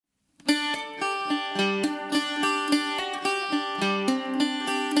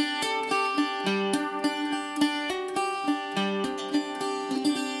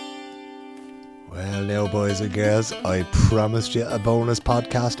boys and girls, I promised you a bonus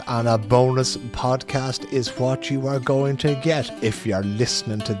podcast, and a bonus podcast is what you are going to get if you're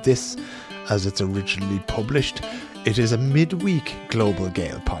listening to this as it's originally published. It is a midweek Global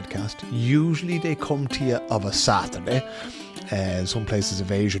Gael podcast. Usually they come to you of a Saturday. Some places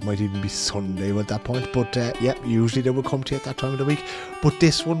of Asia it might even be Sunday at that point, but usually they will come to you at that time of the week. But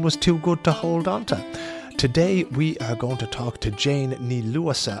this one was too good to hold on to. Today we are going to talk to Jane Ní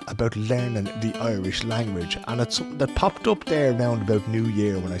Luasa about learning the Irish language, and it's something that popped up there around about New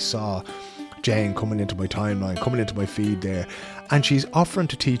Year when I saw Jane coming into my timeline, coming into my feed there, and she's offering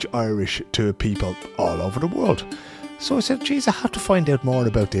to teach Irish to people all over the world. So I said, geez, I have to find out more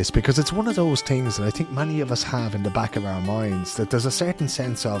about this, because it's one of those things that I think many of us have in the back of our minds, that there's a certain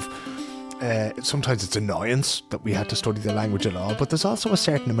sense of sometimes it's annoyance that we had to study the language at all, but there's also a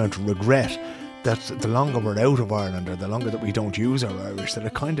certain amount of regret that the longer we're out of Ireland, or the longer that we don't use our Irish, that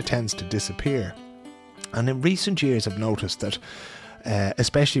it kind of tends to disappear. And in recent years I've noticed that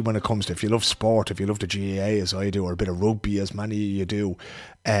especially when it comes to, if you love sport, if you love the GAA as I do, or a bit of rugby as many of you do,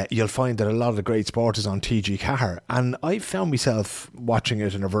 you'll find that a lot of the great sport is on TG Cahir, and I've found myself watching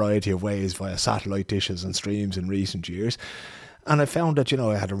it in a variety of ways via satellite dishes and streams in recent years. And I found that,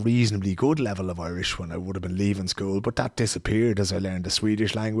 I had a reasonably good level of Irish when I would have been leaving school, but that disappeared as I learned the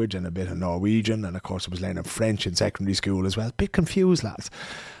Swedish language and a bit of Norwegian, and of course I was learning French in secondary school as well. A bit confused, lads.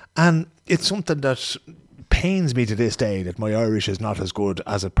 And it's something that pains me to this day, that my Irish is not as good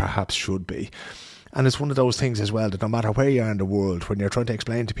as it perhaps should be. And it's one of those things as well, that no matter where you are in the world, when you're trying to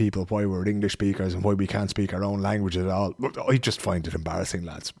explain to people why we're English speakers and why we can't speak our own language at all, I just find it embarrassing,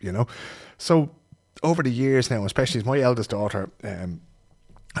 lads, So over the years now, especially as my eldest daughter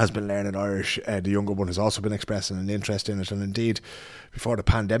has been learning Irish, the younger one has also been expressing an interest in it. And indeed, before the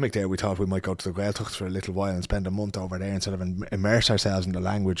pandemic there, we thought we might go to the Gaeilge for a little while and spend a month over there and sort of immerse ourselves in the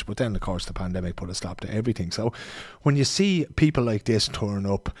language. But then, of course, the pandemic put a stop to everything. So when you see people like this turn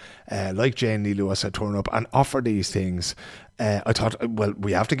up, like Jane Ní Luasa turn up and offer these things, I thought, well,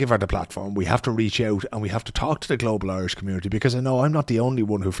 we have to give her the platform, we have to reach out, and we have to talk to the global Irish community, because I know I'm not the only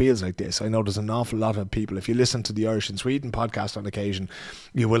one who feels like this. I know there's an awful lot of people. If you listen to the Irish in Sweden podcast on occasion,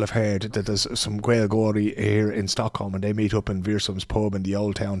 you will have heard that there's some Gaeilge here in Stockholm, and they meet up in Virsum's pub in the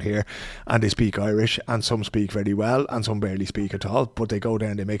old town here, and they speak Irish, and some speak very well and some barely speak at all, but they go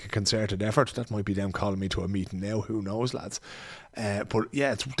there and they make a concerted effort. That might be them calling me to a meeting now, who knows, lads. But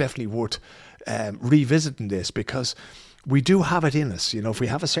yeah, it's definitely worth revisiting this, because we do have it in us. If we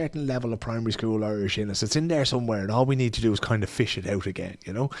have a certain level of primary school Irish in us, it's in there somewhere, and all we need to do is kind of fish it out again,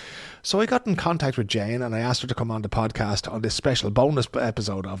 So I got in contact with Jane, and I asked her to come on the podcast on this special bonus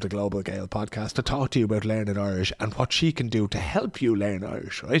episode of the Global Gael podcast to talk to you about learning Irish and what she can do to help you learn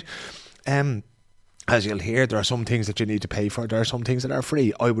Irish, right? As you'll hear, there are some things that you need to pay for. There are some things that are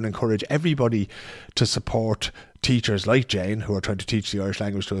free. I would encourage everybody to support teachers like Jane, who are trying to teach the Irish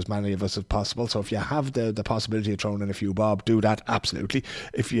language to as many of us as possible. So if you have the possibility of throwing in a few bob, do that, absolutely.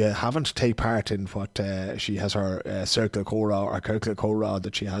 If you haven't, take part in what she has, her circle chora or curricular chora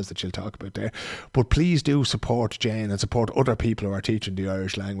that she has, that she'll talk about there. But please do support Jane and support other people who are teaching the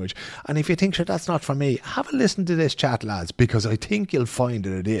Irish language. And if you think, sure, that's not for me, have a listen to this chat, lads, because I think you'll find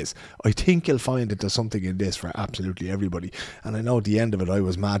that it is. I think you'll find that there's something in this for absolutely everybody. And I know at the end of it, I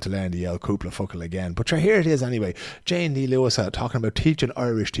was mad to learn the El Cúpla Fuckle again. But sure, here it is anyway. Jane Ní Luasa talking about teaching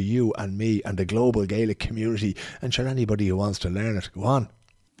Irish to you and me and the global Gaelic community, and sure, anybody who wants to learn it. Go on.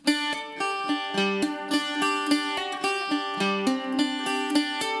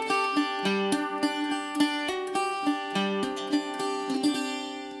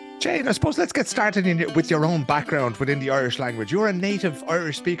 Jane, I suppose let's get started with your own background within the Irish language. You're a native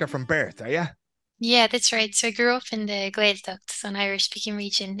Irish speaker from birth, are you? Yeah, that's right. So I grew up in the Gaeilge, so an Irish-speaking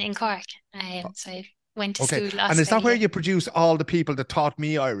region in Cork. So I went to Okay, school and is that Oscar, where yeah. you produce all the people that taught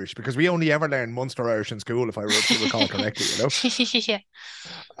me Irish? Because we only ever learned Munster Irish in school, if I recall correctly, Yeah.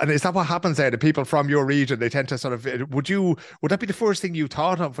 And is that what happens there? The people from your region, they tend to sort of, would that be the first thing you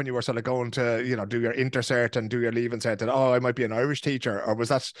thought of when you were sort of going to, do your intercert and do your leaving cert, that, oh, I might be an Irish teacher? Or was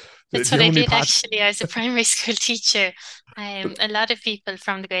that That's the what I only did path? actually. I was a primary school teacher. But, A lot of people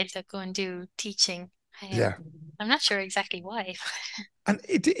from the Gaeilge go and do teaching. yeah. I'm not sure exactly why. And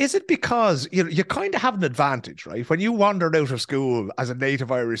is it because you kind of have an advantage, right? When you wandered out of school as a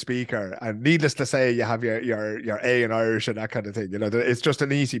native Irish speaker, and needless to say, you have your A in Irish and that kind of thing. It's just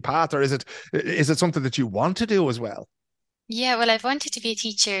an easy path, or is it something that you want to do as well? Yeah, well, I've wanted to be a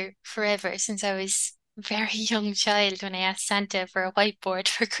teacher forever since I was a very young child when I asked Santa for a whiteboard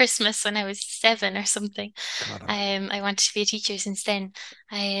for Christmas when I was 7 or something. God, okay. I wanted to be a teacher since then.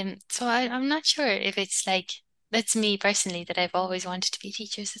 So I'm not sure if it's like that's me personally, that I've always wanted to be a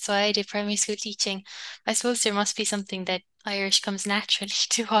teacher. So that's why I did primary school teaching. I suppose there must be something that Irish comes naturally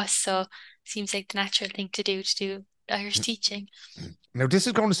to us. So it seems like the natural thing to do Irish teaching. Now, this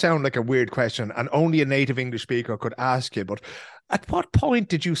is going to sound like a weird question, and only a native English speaker could ask you, but at what point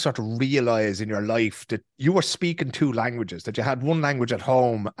did you sort of realize in your life that you were speaking two languages, that you had one language at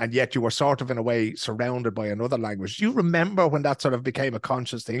home, and yet you were sort of in a way surrounded by another language? Do you remember when that sort of became a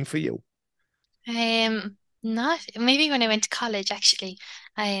conscious thing for you? Not maybe when I went to college actually.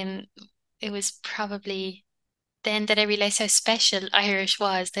 Um, it was probably then that I realized how special Irish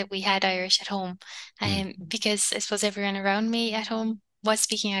was, that we had Irish at home. Mm, Because I suppose everyone around me at home was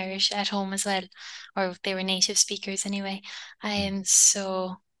speaking Irish at home as well, or they were native speakers anyway. mm.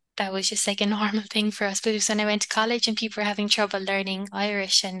 So that was just like a normal thing for us. But it was when I went to college and people were having trouble learning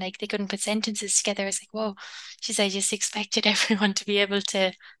Irish and like they couldn't put sentences together. I was like, whoa, she's I just expected everyone to be able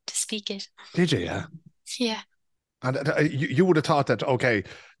to speak it. Did you? Yeah. Yeah. And you would have thought that, okay,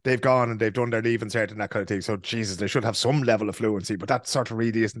 they've gone and they've done their leaving cert and that kind of thing. So, Jesus, they should have some level of fluency, but that sort of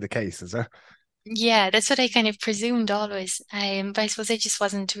really isn't the case, is it? Yeah, that's what I kind of presumed always. But I suppose I just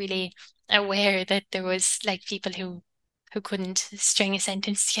wasn't really aware that there was like people who couldn't string a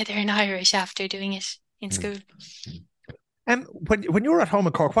sentence together in Irish after doing it in Mm. school. When you were at home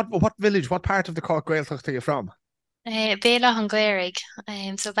in Cork, what village, what part of the Cork Gaeltacht are you from? Béla an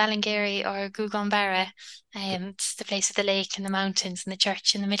Gaeilge, so Ballingeary or Gugambara, it's the place with the lake and the mountains and the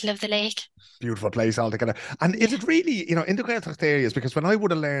church in the middle of the lake. Beautiful place altogether. And is Yeah. it really, in the Gaeltacht areas? Because when I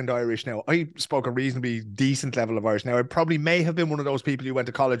would have learned Irish now, I spoke a reasonably decent level of Irish. Now, I probably may have been one of those people you went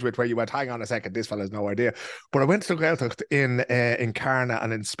to college with where you went, hang on a second, this fella's no idea. But I went to the Gaeltacht in Carna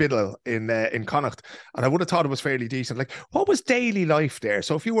and in Spiddle in Connacht, and I would have thought it was fairly decent. Like, what was daily life there?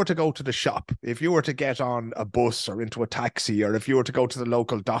 So if you were to go to the shop, if you were to get on a bus or into a taxi, or if you were to go to the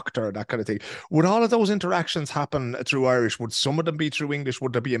local doctor, that kind of thing, would all of those interactions happen through Irish? Would some of them be through English?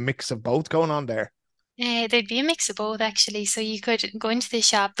 Would there be a mix of both going on there? There'd be a mix of both actually. So you could go into the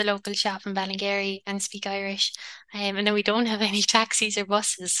shop, the local shop in Ballingeary, and speak Irish. And then we don't have any taxis or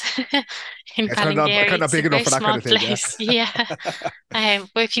buses in It's kind of not Ballingeary. kind of It's a big enough very for that kind small of thing, yeah. place. Yeah.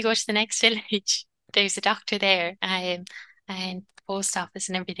 But if you go to the next village, there's a doctor there, and the post office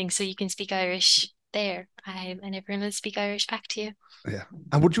and everything, so you can speak Irish there, and everyone will speak Irish back to you. Yeah.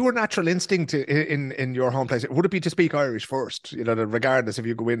 And would your natural instinct in your home place, would it be to speak Irish first? That regardless if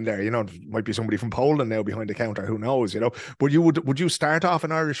you go in there, it might be somebody from Poland now behind the counter, who knows, But would you start off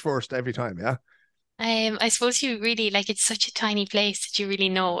in Irish first every time, yeah? I suppose you really like it's such a tiny place that you really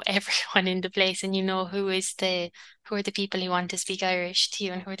know everyone in the place and you know who are the people who want to speak Irish to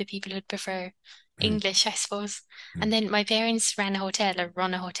you and who are the people who'd prefer Mm, English, I suppose. And mm, then my parents ran a hotel or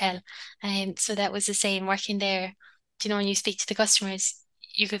run a hotel. And so that was the same working there. Do you know when you speak to the customers,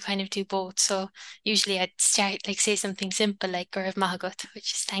 you could kind of do both. So usually I'd start like say something simple like Gurv Mahagut,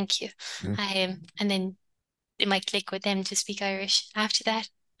 which is thank you. mm. And then it might click with them to speak Irish after that.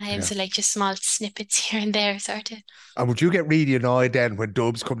 Yeah. So like just small snippets here and there, sort of. And would you get really annoyed then when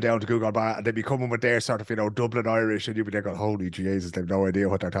dubs come down to Google Bar and they be coming with their sort of, Dublin Irish, and you'd be there going, holy Jesus, they've no idea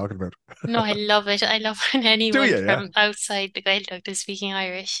what they're talking about. No, I love it. I love when Do anyone you? Yeah. from outside the Gaeilge is speaking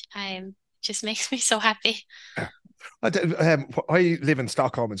Irish. Just makes me so happy. I live in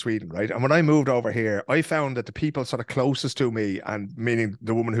Stockholm in Sweden, right? And when I moved over here, I found that the people sort of closest to me, and meaning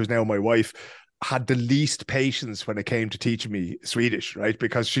the woman who's now my wife, had the least patience when it came to teaching me Swedish, right?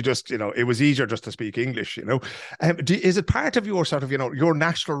 Because she just, it was easier just to speak English. Is it part of your sort of, your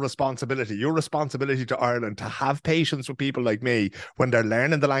national responsibility, your responsibility to Ireland to have patience with people like me when they're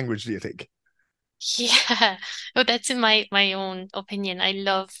learning the language, do you think? Yeah. Well, that's in my own opinion. I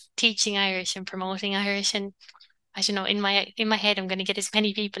love teaching Irish and promoting Irish, and I don't know, in my head, I'm going to get as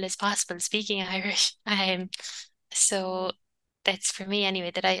many people as possible speaking Irish. So that's for me anyway.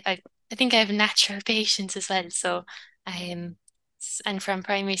 That I think I have natural patience as well. So and from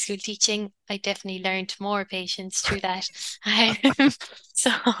primary school teaching, I definitely learned more patience through that.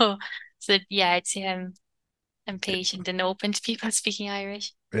 So so yeah, I'd say I'm patient and open to people speaking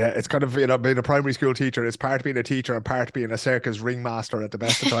Irish. Yeah, it's kind of, being a primary school teacher, it's part being a teacher and part being a circus ringmaster at the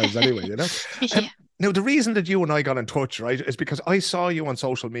best of times anyway. Yeah. Now, the reason that you and I got in touch, right, is because I saw you on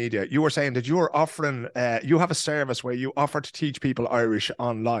social media. You were saying that you're offering, you have a service where you offer to teach people Irish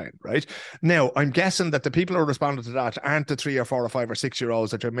online, right? Now, I'm guessing that the people who responded to that aren't the 3 or 4 or 5 or 6 year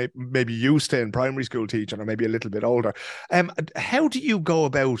olds that you're maybe used to in primary school teaching, or maybe a little bit older. How do you go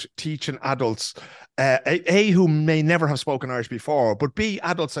about teaching adults, who may never have spoken Irish before, but B,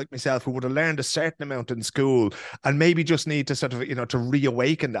 adults like myself who would have learned a certain amount in school and maybe just need to sort of, to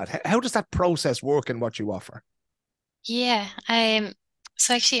reawaken that? How does that process work in what you offer? Yeah.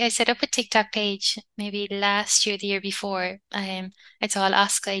 So actually, I set up a TikTok page maybe last year, the year before. It's all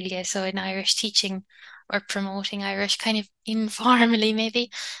Ask Gaeilge, so in Irish teaching or promoting Irish kind of informally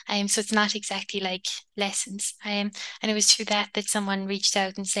maybe. So it's not exactly like lessons. And it was through that someone reached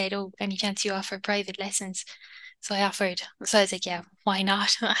out and said, "Oh, any chance you offer private lessons?" So I offered. So I was like, "Yeah, why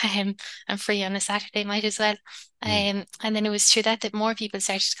not? I'm free on a Saturday, might as well." Mm, And then it was through that more people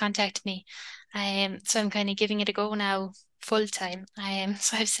started to contact me. So I'm kind of giving it a go now full time.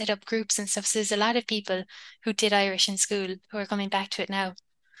 So I've set up groups and stuff. So there's a lot of people who did Irish in school who are coming back to it now,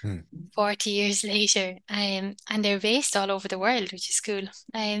 mm, 40 years later. And they're based all over the world, which is cool.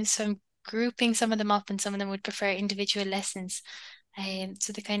 So I'm grouping some of them up, and some of them would prefer individual lessons.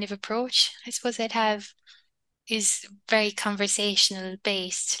 So the kind of approach I suppose I'd have is very conversational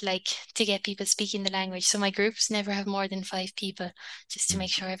based, like to get people speaking the language. So my groups never have more than 5 people, just to mm,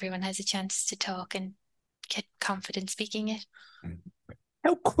 make sure everyone has a chance to talk and get confident speaking it. mm.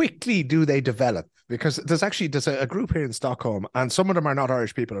 How quickly do they develop? Because there's a group here in Stockholm, and some of them are not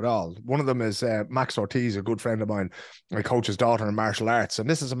Irish people at all. One of them is Max Ortiz, a good friend of mine. I coach his daughter in martial arts, and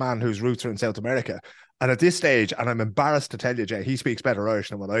this is a man whose roots are in South America. And at this stage, and I'm embarrassed to tell you, Jay, he speaks better Irish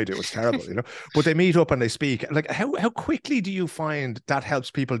than what I do. It's terrible, you know. But they meet up and they speak. Like, how quickly do you find that helps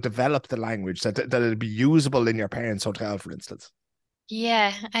people develop the language that it'll be usable in your parents' hotel, for instance?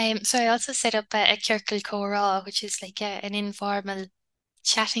 Yeah, so I also set up a Circle Córá, which is like an informal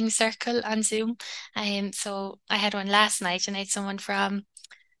chatting circle on Zoom. So I had one last night, and I had someone from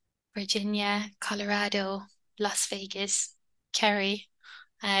Virginia, Colorado, Las Vegas, Kerry,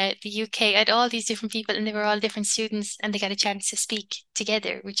 the UK. I had all these different people, and they were all different students, and they got a chance to speak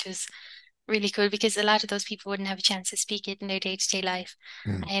together, which was really cool because a lot of those people wouldn't have a chance to speak it in their day-to-day life.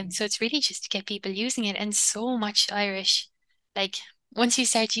 Mm. So it's really just to get people using it, and so much Irish. Like once you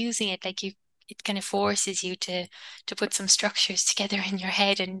start using it, it kind of forces you to put some structures together in your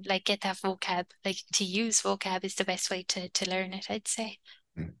head and like get that vocab. Like to use vocab is the best way to learn it, I'd say.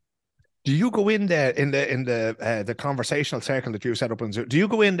 Mm. Do you go in there in the conversational circle that you set up on Zoom? Do you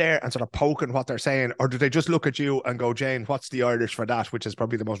go in there and sort of poke at what they're saying, or do they just look at you and go, "Jane, what's the Irish for that?" Which is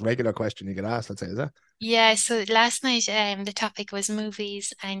probably the most regular question you get asked. Let's say, is that? Yeah, so last night the topic was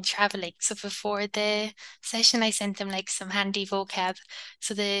movies and traveling. So before the session I sent them like some handy vocab.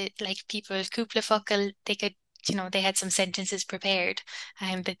 So the like people cúpla they could they had some sentences prepared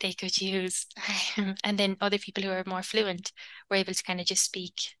that they could use. And then other people who are more fluent were able to kind of just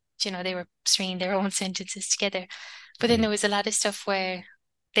speak, they were stringing their own sentences together. But then Mm. there was a lot of stuff where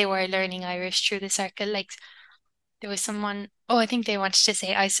they were learning Irish through the circle. Like there was someone, oh, I think they wanted to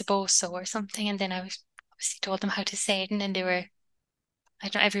say I suppose so or something, and then I was obviously told them how to say it, and then I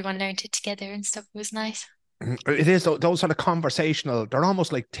don't know, everyone learned it together and stuff. It was nice. It is those sort of conversational. They're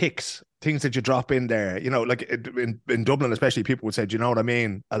almost like ticks, things that you drop in there. You know, like in Dublin, especially, people would say, "Do you know what I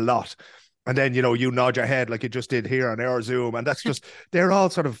mean?" A lot, and then you nod your head like you just did here on our Zoom, and that's just they're all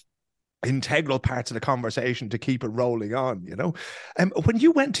sort of integral parts of the conversation to keep it rolling on. When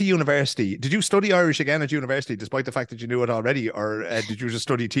you went to university, did you study Irish again at university, despite the fact that you knew it already, or did you just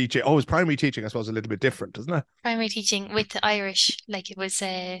study teaching? Oh, it was primary teaching, I suppose, a little bit different, isn't it? Primary teaching with the Irish, like it was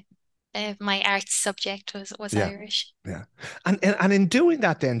my arts subject was Yeah. Irish. Yeah. And in doing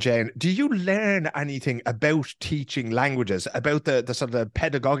that then, Jane, do you learn anything about teaching languages, about the sort of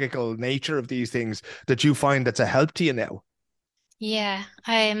pedagogical nature of these things that you find that's a help to you now? Yeah,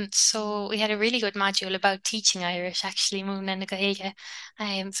 so we had a really good module about teaching Irish, actually, Moon and the Gaeilge.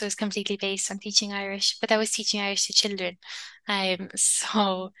 So it's completely based on teaching Irish, but that was teaching Irish to children.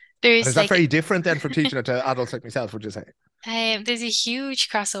 So And is there's that like very different then from teaching it to adults like myself, would you say? there's a huge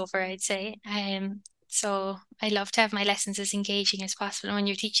crossover, I'd say. So I love to have my lessons as engaging as possible. And when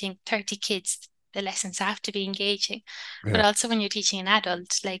you're teaching 30 kids, the lessons have to be engaging. But Yeah. also when you're teaching an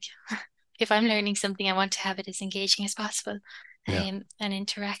adult, like if I'm learning something, I want to have it as engaging as possible, Yeah. and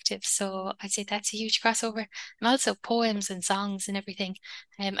interactive. So I'd say that's a huge crossover. And also poems and songs and everything.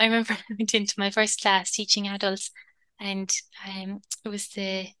 I remember I went into my first class teaching adults, and it was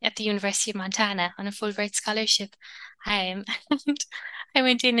at the University of Montana on a Fulbright scholarship. And I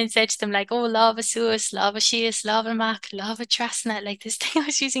went in and said to them like, "Oh, lava suas, lava shias, lava mac, lava trasna," like this thing I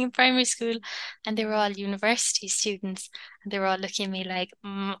was using in primary school, and they were all university students, and they were all looking at me like,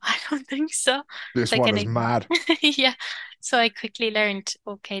 "I don't think so." This So I one kind is of, mad. yeah. So I quickly learned,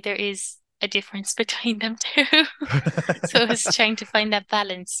 okay, there is a difference between them too. So I was trying to find that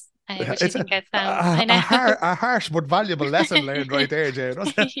balance, which I It's a, think I found. a, I a, know. har- a harsh but valuable lesson learned right there, Jane.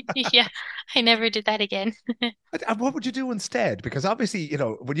 Yeah, I never did that again. And what would you do instead? Because obviously,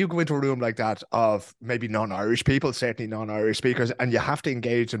 when you go into a room like that of maybe non-Irish people, certainly non-Irish speakers, and you have to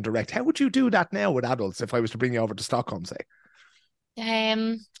engage them direct, how would you do that now with adults if I was to bring you over to Stockholm, say?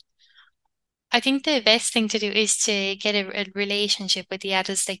 Um, I think the best thing to do is to get a relationship with the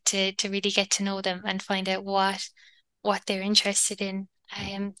adults, like to really get to know them and find out what they're interested in.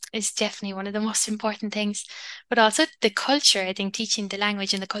 Is definitely one of the most important things. But also the culture, I think teaching the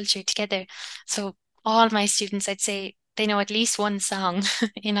language and the culture together. So all my students, I'd say they know at least one song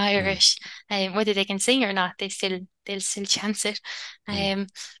in Mm, Irish. Whether they can sing or not, they'll still chance it. mm,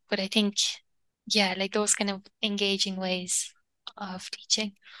 But I think, yeah, like those kind of engaging ways of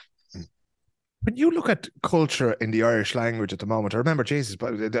teaching. mm. When you look at culture in the Irish language at the moment, I remember Jesus,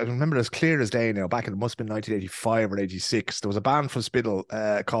 but I remember as clear as day now. Back in, it must have been 1985 or 86. There was a band from Spiddle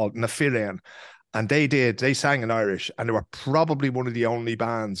called Na Fiann, and they sang in Irish, and they were probably one of the only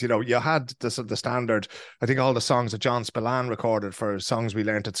bands. You know, you had the standard, I think all the songs that John Spillane recorded for Songs We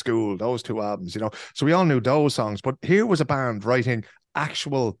Learnt at School, those two albums, you know, so we all knew those songs. But here was a band writing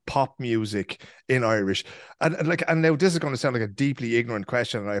actual pop music in Irish. And now this is going to sound like a deeply ignorant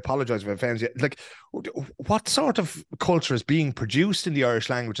question, and I apologize if I offend you. Like, what sort of culture is being produced in the Irish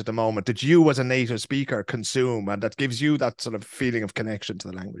language at the moment that you as a native speaker consume, and that gives you that sort of feeling of connection to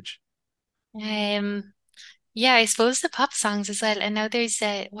the language? Um, yeah, I suppose the pop songs as well. And now there's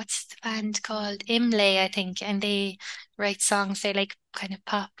what's the band called? Imlay, I think, and they write songs. They're like kind of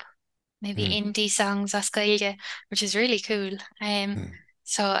pop, maybe Mm, indie songs, as Gaeilge, which is really cool. mm,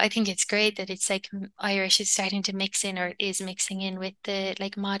 So I think it's great that it's like Irish is starting to mix in or is mixing in with the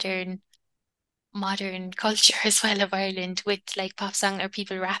like modern culture as well of Ireland with like pop song or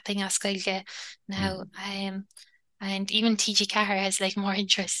people rapping as Gaeilge now. mm, And even TG Ceathair has like more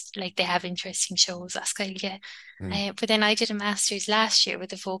interest, like they have interesting shows as Gaeilge. mm, But then I did a master's last year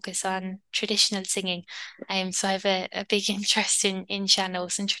with a focus on traditional singing. So I have a big interest in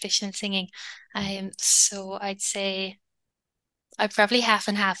sean-nós and traditional singing. So I'd say I'm probably half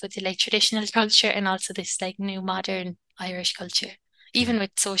and half with the like traditional culture and also this like new modern Irish culture. mm, Even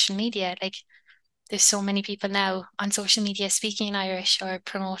with social media, like there's so many people now on social media speaking Irish or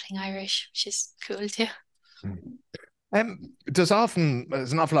promoting Irish, which is cool too. mm. There's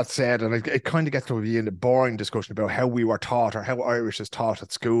an awful lot said, and it kind of gets to be in a boring discussion about how we were taught or how Irish is taught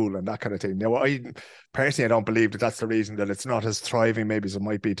at school and that kind of thing. Now, I don't believe that that's the reason that it's not as thriving maybe as it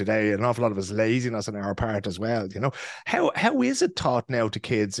might be today. An awful lot of us laziness on our part as well. You know, how is it taught now to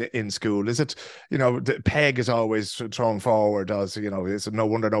kids in school? Is it, you know, the peg is always thrown forward as, you know, it's no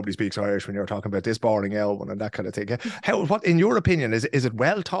wonder nobody speaks Irish when you're talking about this boring L one and that kind of thing. What in your opinion is it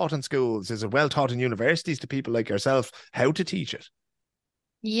well taught in schools? Is it well taught in universities to people like yourself how to teach it?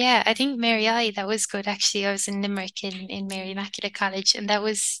 Yeah, I think Mary I, that was good actually. I was in Limerick in Mary Immaculate College and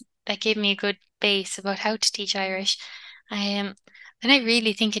that gave me a good base about how to teach Irish. Um and I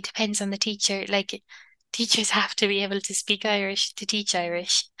really think it depends on the teacher. Like teachers have to be able to speak Irish to teach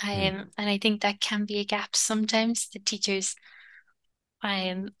Irish. Mm, And I think that can be a gap sometimes. The teachers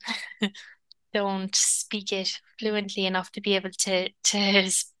um don't speak it fluently enough to be able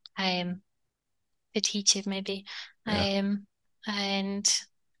um to teach it maybe. yeah. Um and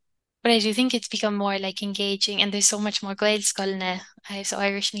But I do think it's become more like engaging, and there's so much more Gael now. So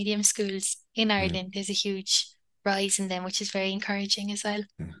Irish medium schools in Mm, Ireland, there's a huge rise in them, which is very encouraging as well.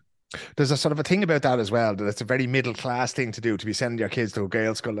 mm. There's a sort of a thing about that as well, that it's a very middle class thing to do, to be sending your kids to a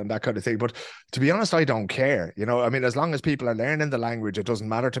Gael school and that kind of thing. But to be honest, I don't care. You know, I mean, as long as people are learning the language, it doesn't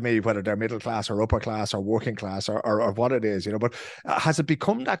matter to me whether they're middle class or upper class or working class or what it is, you know. But has it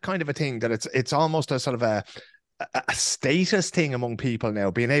become that kind of a thing that it's almost a sort of a status thing among people now?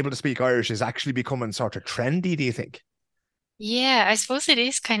 Being able to speak Irish is actually becoming sort of trendy, do you think? Yeah, I suppose it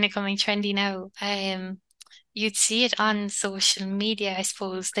is kind of coming trendy now. You'd see it on social media, I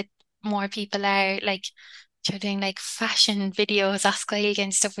suppose, that more people are like they're doing like fashion videos, Ask Gaeilge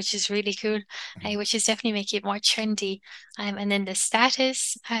and stuff, which is really cool, which is definitely making it more trendy. And then the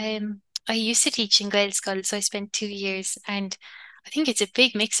status, I used to teach in Gael schools, so I spent 2 years, and I think it's a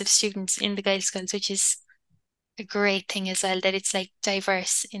big mix of students in the Gael schools, which is a great thing as well, that it's like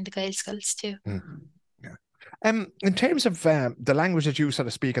diverse in the Gael schools too. Mm. Yeah. In terms of the language that you sort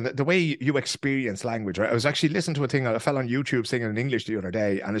of speak and the way you experience language, right? I was actually listening to a thing, a fellow on YouTube singing in English the other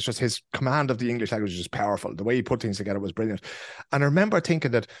day, and it's just his command of the English language is just powerful. The way he put things together was brilliant. And I remember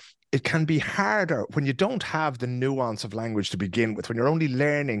thinking that it can be harder when you don't have the nuance of language to begin with. When you're only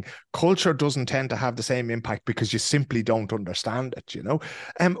learning, culture doesn't tend to have the same impact because you simply don't understand it, you know?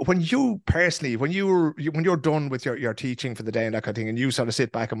 When you personally, when you're done with your teaching for the day and that kind of thing, and you sort of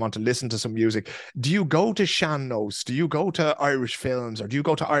sit back and want to listen to some music, do you go to sean-nós? Do you go to Irish films, or do you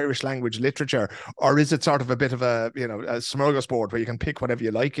go to Irish language literature, or is it sort of a bit of a, you know, a smorgasbord where you can pick whatever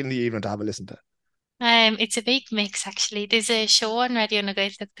you like in the evening to have a listen to? It's a big mix actually. There's a show on Radio na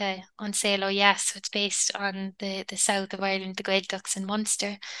Gaeltachta on sale. Oh yes, so it's based on the south of Ireland, the Gaeltachts in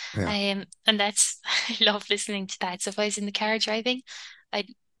Munster. Yeah. And that's I love listening to that. So if I was in the car driving, I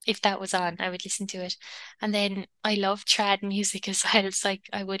if that was on, I would listen to it. And then I love trad music as well. It's like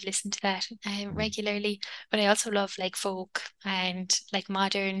I would listen to that Mm. regularly. But I also love like folk and like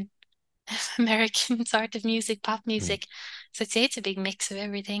modern American sort of music, pop Mm. music. So I'd say it's a big mix of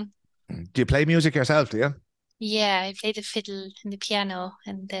everything. Mm. Do you play music yourself, do you? Yeah, I play the fiddle and the piano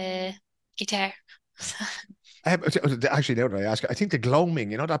and the guitar. Actually, now that I ask, I think the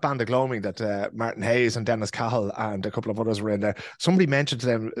Gloaming, you know that band, the Gloaming, that Martin Hayes and Dennis Cahill and a couple of others were in there. Somebody mentioned to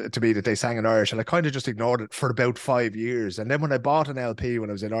them to me that they sang in Irish, and I kind of just ignored it for about 5 years. And then when I bought an LP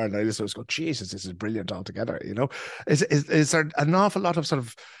when I was in Ireland, I listened. I was going, Jesus, this is brilliant altogether. You know, is there an awful lot of sort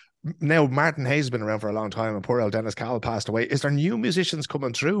of now Martin Hayes has been around for a long time, and poor old Dennis Cahill passed away. Is there new musicians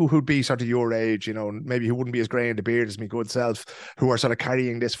coming through who'd be sort of your age, you know, maybe who wouldn't be as grey in the beard as me good self, who are sort of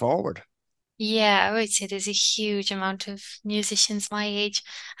carrying this forward? Yeah, I would say there's a huge amount of musicians my age.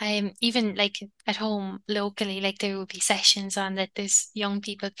 Even like at home locally, like there would be sessions on that there's young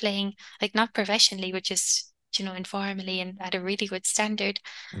people playing, like not professionally, but just, informally and at a really good standard.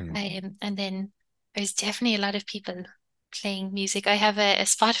 Mm. And then there's definitely a lot of people playing music. I have a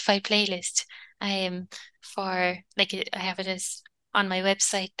Spotify playlist for like I have it as on my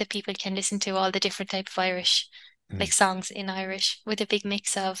website that people can listen to all the different type of Irish Mm. like songs in Irish with a big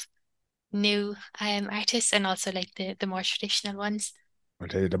mix of new artists and also like the more traditional ones. I'll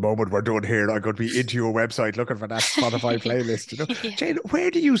tell you, the moment we're done here, I'm going to be into your website looking for that Spotify playlist. You know, Yeah. Jane,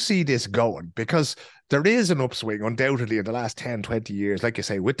 where do you see this going? Because there is an upswing, undoubtedly, in the last 10, 20 years, like you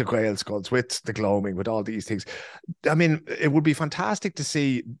say, with the Gael skulls, with the gloaming, with all these things. I mean, it would be fantastic to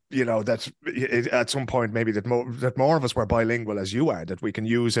see, you know, that at some point maybe that more of us were bilingual as you are, that we can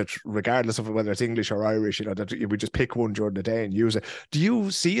use it regardless of whether it's English or Irish. You know, that we just pick one during the day and use it. Do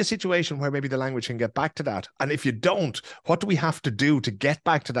you see a situation where maybe the language can get back to that? And if you don't, what do we have to do to get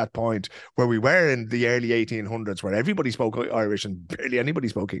back to that point where we were in the early 1800s, where everybody spoke Irish and barely anybody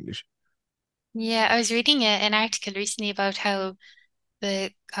spoke English? Yeah, I was reading an article recently about how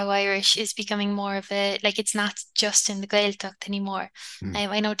Irish is becoming more of a like it's not just in the Gaeltacht anymore. Mm.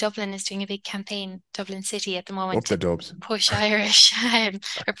 I know Dublin is doing a big campaign, Dublin City at the moment Up the to dubs. push Irish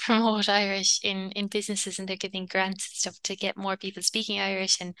or promote Irish in businesses and they're giving grants and stuff to get more people speaking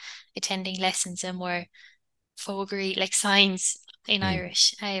Irish and attending lessons and more fogery like signs in Mm.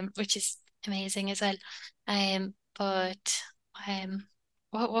 Irish, which is amazing as well. But um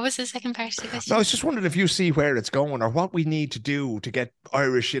what was the second part of the No, I question? was just wondering if you see where it's going or what we need to do to get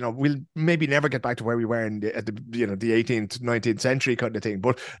Irish. You know, we'll maybe never get back to where we were at the the 18th, 19th century kind of thing,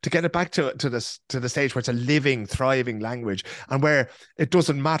 but to get it back to this to the stage where it's a living, thriving language and where it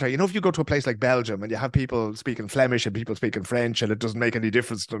doesn't matter. You know, if you go to a place like Belgium and you have people speaking Flemish and people speaking French, and it doesn't make any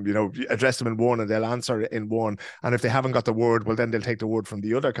difference to them. You know, you address them in one and they'll answer in one, and if they haven't got the word, well, then they'll take the word from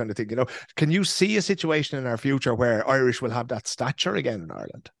the other kind of thing. You know, can you see a situation in our future where Irish will have that stature again in Ireland?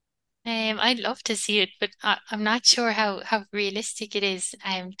 I'd love to see it, but I'm not sure how realistic it is,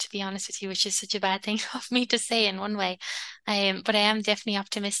 to be honest with you, which is such a bad thing of me to say in one way. But I am definitely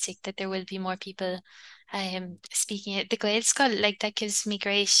optimistic that there will be more people speaking it. The Gaeilge, like that gives me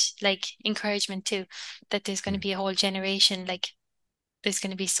great like encouragement too, that there's going to Mm. be a whole generation, like there's going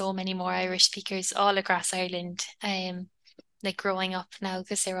to be so many more Irish speakers all across Ireland, like growing up now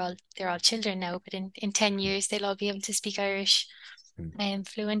because they're all children now, but in 10 years they'll all be able to speak Irish Mm.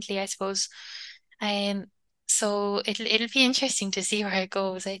 fluently, I suppose. Um, so it'll be interesting to see where it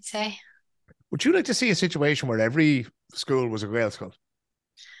goes, I'd say. Would you like to see a situation where every school was a Gael school?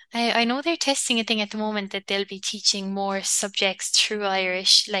 I know they're testing a thing at the moment that they'll be teaching more subjects through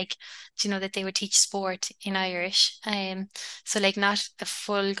Irish, like that they would teach sport in Irish. So like not a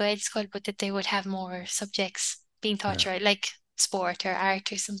full guide school, but that they would have more subjects being taught Yeah. right, like sport or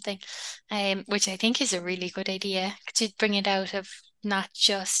art or something. Which I think is a really good idea to bring it out of not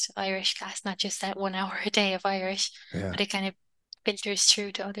just Irish class, not just that 1 hour a day of Irish, Yeah. but it kind of filters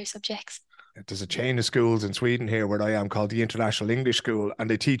through to other subjects. There's a chain of schools in Sweden here where I am called the International English School, and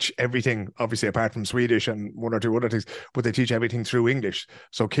they teach everything, obviously apart from Swedish and one or two other things, but they teach everything through English.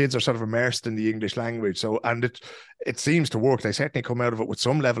 So kids are sort of immersed in the English language. So and it seems to work. They certainly come out of it with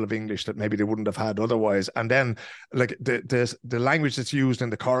some level of English that maybe they wouldn't have had otherwise. And then like the language that's used in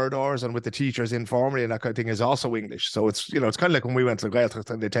the corridors and with the teachers informally and that kind of thing is also English. So it's kind of like when we went to the Gaeltacht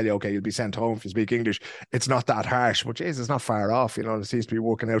and they tell you, okay, you'll be sent home if you speak English. It's not that harsh, but geez, it's not far off. It seems to be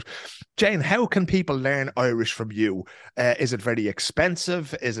working out. Jane, how can people learn Irish from you? Is it very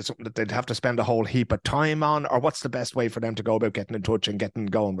expensive? Is it something that they'd have to spend a whole heap of time on? Or what's the best way for them to go about getting in touch and getting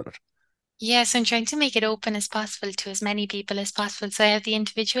going with it? Yes, I'm trying to make it open as possible to as many people as possible. So I have the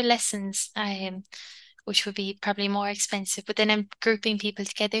individual lessons, which would be probably more expensive, but then I'm grouping people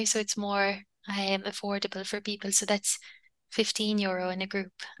together, so it's more affordable for people. So that's €15 in a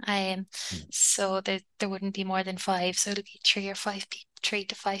group. So there wouldn't be more than five, so it'll be three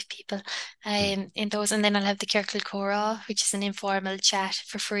to five people in those. And then I'll have the Circle Cora, which is an informal chat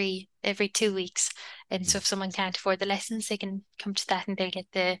for free every 2 weeks. And so if someone can't afford the lessons, they can come to that and they'll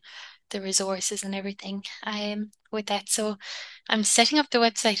get the resources and everything with that. So I'm setting up the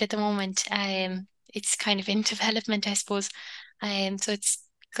website at the moment. It's kind of in development, I suppose. So it's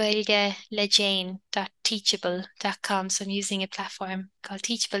gaeilge.teachable.com. So I'm using a platform called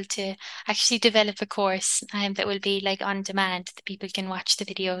Teachable to actually develop a course that will be like on demand. The people can watch the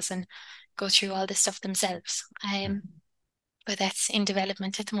videos and go through all the stuff themselves. But that's in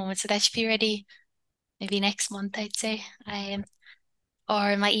development at the moment. So that should be ready maybe next month, I'd say.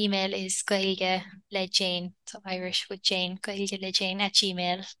 Or my email is gaeilge so Irish with Jane,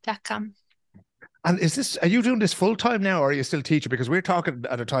 gaeilge@gmail.com. And are you doing this full time now, or are you still teaching? Because we're talking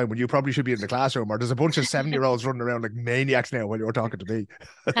at a time when you probably should be in the classroom, or there's a bunch of 7-year-olds running around like maniacs now when you're talking to me.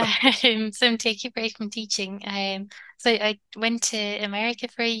 So I'm taking a break from teaching. So I went to America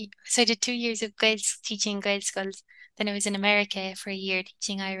so I did 2 years of teaching Gael schools. Then I was in America for a year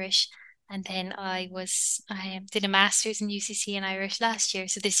teaching Irish. And then I did a master's in UCC in Irish last year.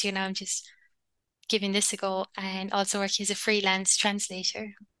 So this year now I'm just giving this a go and also working as a freelance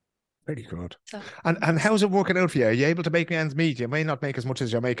translator. Very good. So And how's it working out for you? Are you able to make ends meet? You may not make as much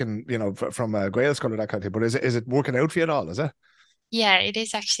as you're making, from a Gael school or that kind of thing, but is it working out for you at all, is it? yeah, it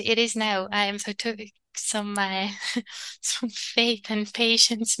is actually. It is now. So it took some some faith and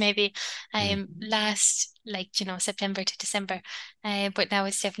patience maybe last September to December. But now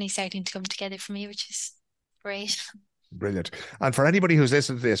it's definitely starting to come together for me, which is great. Brilliant. And for anybody who's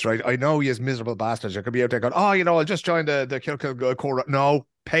listening to this, right, I know you miserable bastards. You could be out there going, oh, I'll just join the Kilkeel Core. No,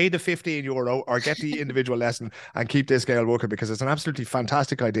 pay the €15 or get the individual lesson and keep this Gael working, because it's an absolutely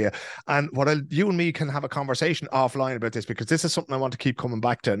fantastic idea. And you and me can have a conversation offline about this, because this is something I want to keep coming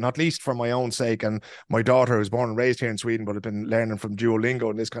back to, not least for my own sake and my daughter, who's born and raised here in Sweden, but has been learning from Duolingo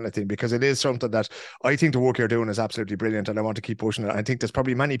and this kind of thing, because it is something that I think the work you're doing is absolutely brilliant, and I want to keep pushing it. I think there's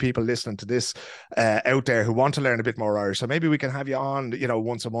probably many people listening to this out there who want to learn a bit more Irish. So maybe we can have you on,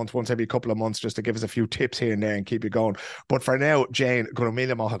 once a month, once every couple of months, just to give us a few tips here and there and keep you going. But for now, Jane, go to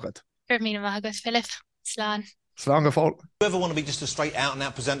Míle Maith. Fermína Magat, Philip, Slán. Slán go fóill. Did you ever want to be just a straight out and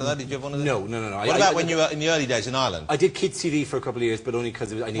out presenter though? Did you ever want to? No. What about when you were in the early days in Ireland? I did Kids TV for a couple of years, but only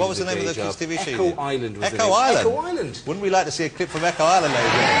because I needed. What was the a name of day the Kids job. TV show? Echo Island was Echo Island. Echo Island. Wouldn't we like to see a clip from Echo Island,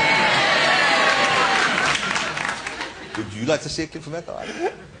 ladies and gentlemen? Would you like to see a clip from Echo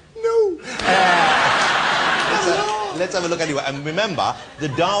Island? No. Let's have a look anyway. And remember, the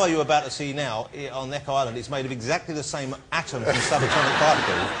Dawa you're about to see now on Echo Island is made of exactly the same atoms and subatomic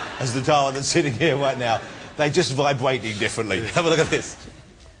particles as the Dawa that's sitting here right now. They just vibrating differently. Have a look at this.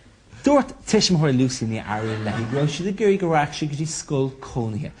 Dúirt tiismthóir Lucy ní airí leithí go si de gurí go raach si go dtí scoil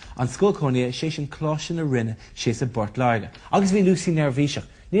cónaithe. An scoil cónaithe sé sin cláisin na rinne sé sa bort láige. Agus bhí Lucy nervhíiseach.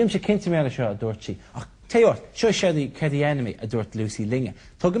 Nílam sé cinnte mé seo a dúirt si. Ach taíort, seo sé the enemy a dúirt Lucy linge.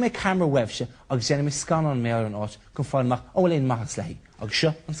 Tugad mé camera webse agus déanam mé scan an méal an áit go fáil mach óhfuil éon machas leithí. Agus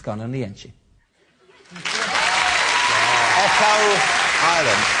seo an scan an líon si. Echo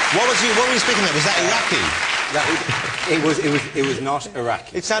Island. What were you speaking of? Was that Iraqi? It was not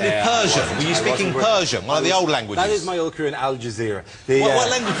Iraqi. It sounded Persian. Were you speaking Persian, one of the old languages? That is my old career in Al Jazeera. What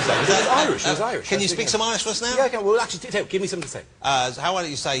language was that? Was that Irish? It was Irish. Can you speak some Irish for us now? Yeah, I can. Well, actually, give me something to say. How about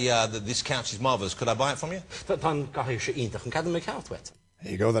you say that this couch is marvellous? Could I buy it from you?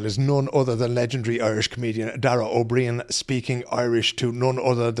 There you go. That is none other than legendary Irish comedian Dara O'Brien speaking Irish to none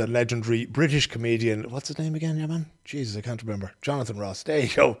other than legendary British comedian, what's his name again, yeah man? Jesus, I can't remember. Jonathan Ross. There you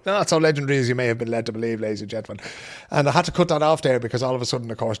go. Not so legendary as you may have been led to believe, ladies and gentlemen. And I had to cut that off there because all of a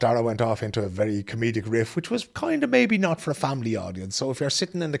sudden, of course, Dara went off into a very comedic riff, which was kind of maybe not for a family audience. So if you're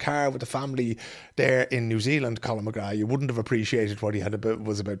sitting in the car with the family there in New Zealand, Colin McGrath, you wouldn't have appreciated what he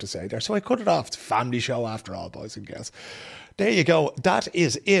was about to say there. So I cut it off. It's a family show after all, boys and girls. There you go. That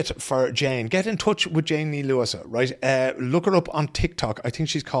is it for Jane. Get in touch with Jane Ní Luasa, right? Look her up on TikTok. I think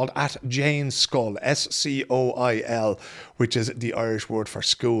she's called @JaneSkull, SCOIL, which is the Irish word for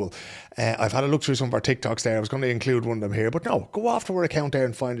school. I've had a look through some of her TikToks there. I was going to include one of them here, but no, go off to her account there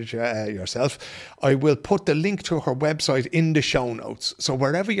and find it yourself. I will put the link to her website in the show notes. So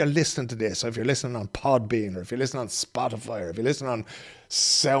wherever you're listening to this, so if you're listening on Podbean, or if you're listening on Spotify, or if you're listening on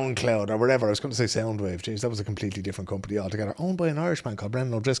SoundCloud or whatever. I was going to say Soundwave. Jeez, that was a completely different company altogether, owned by an Irishman called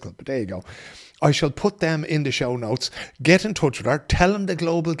Brendan O'Driscoll. But there you go. I shall put them in the show notes. Get in touch with her. Tell them the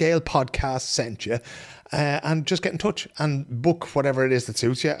Global Gael podcast sent you, and just get in touch and book whatever it is that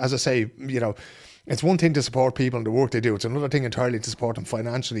suits you. As I say, it's one thing to support people and the work they do. It's another thing entirely to support them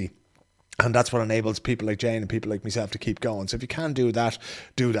financially. And that's what enables people like Jane and people like myself to keep going. So if you can do that,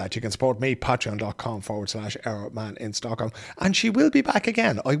 do that. You can support me, patreon.com/Errorman in Stockholm. And she will be back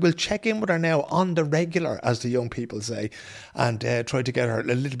again. I will check in with her now on the regular, as the young people say, and try to get her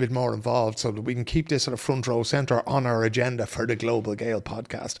a little bit more involved so that we can keep this sort of front row centre on our agenda for the Global Gael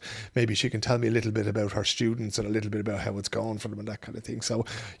podcast. Maybe she can tell me a little bit about her students and a little bit about how it's going for them and that kind of thing. So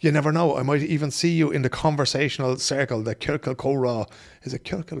you never know. I might even see you in the conversational circle, the Kirkle Cora. Is it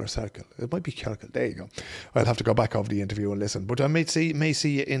Kirkle or Circle? It might be Kirkle. There you go. I'll have to go back over the interview and listen. But I may see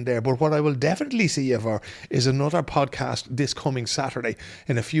you in there. But what I will definitely see you for is another podcast this coming Saturday,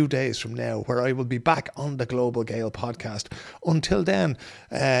 in a few days from now, where I will be back on the Global Gael podcast. Until then,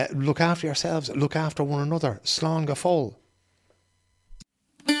 look after yourselves, look after one another. Slán go fóill.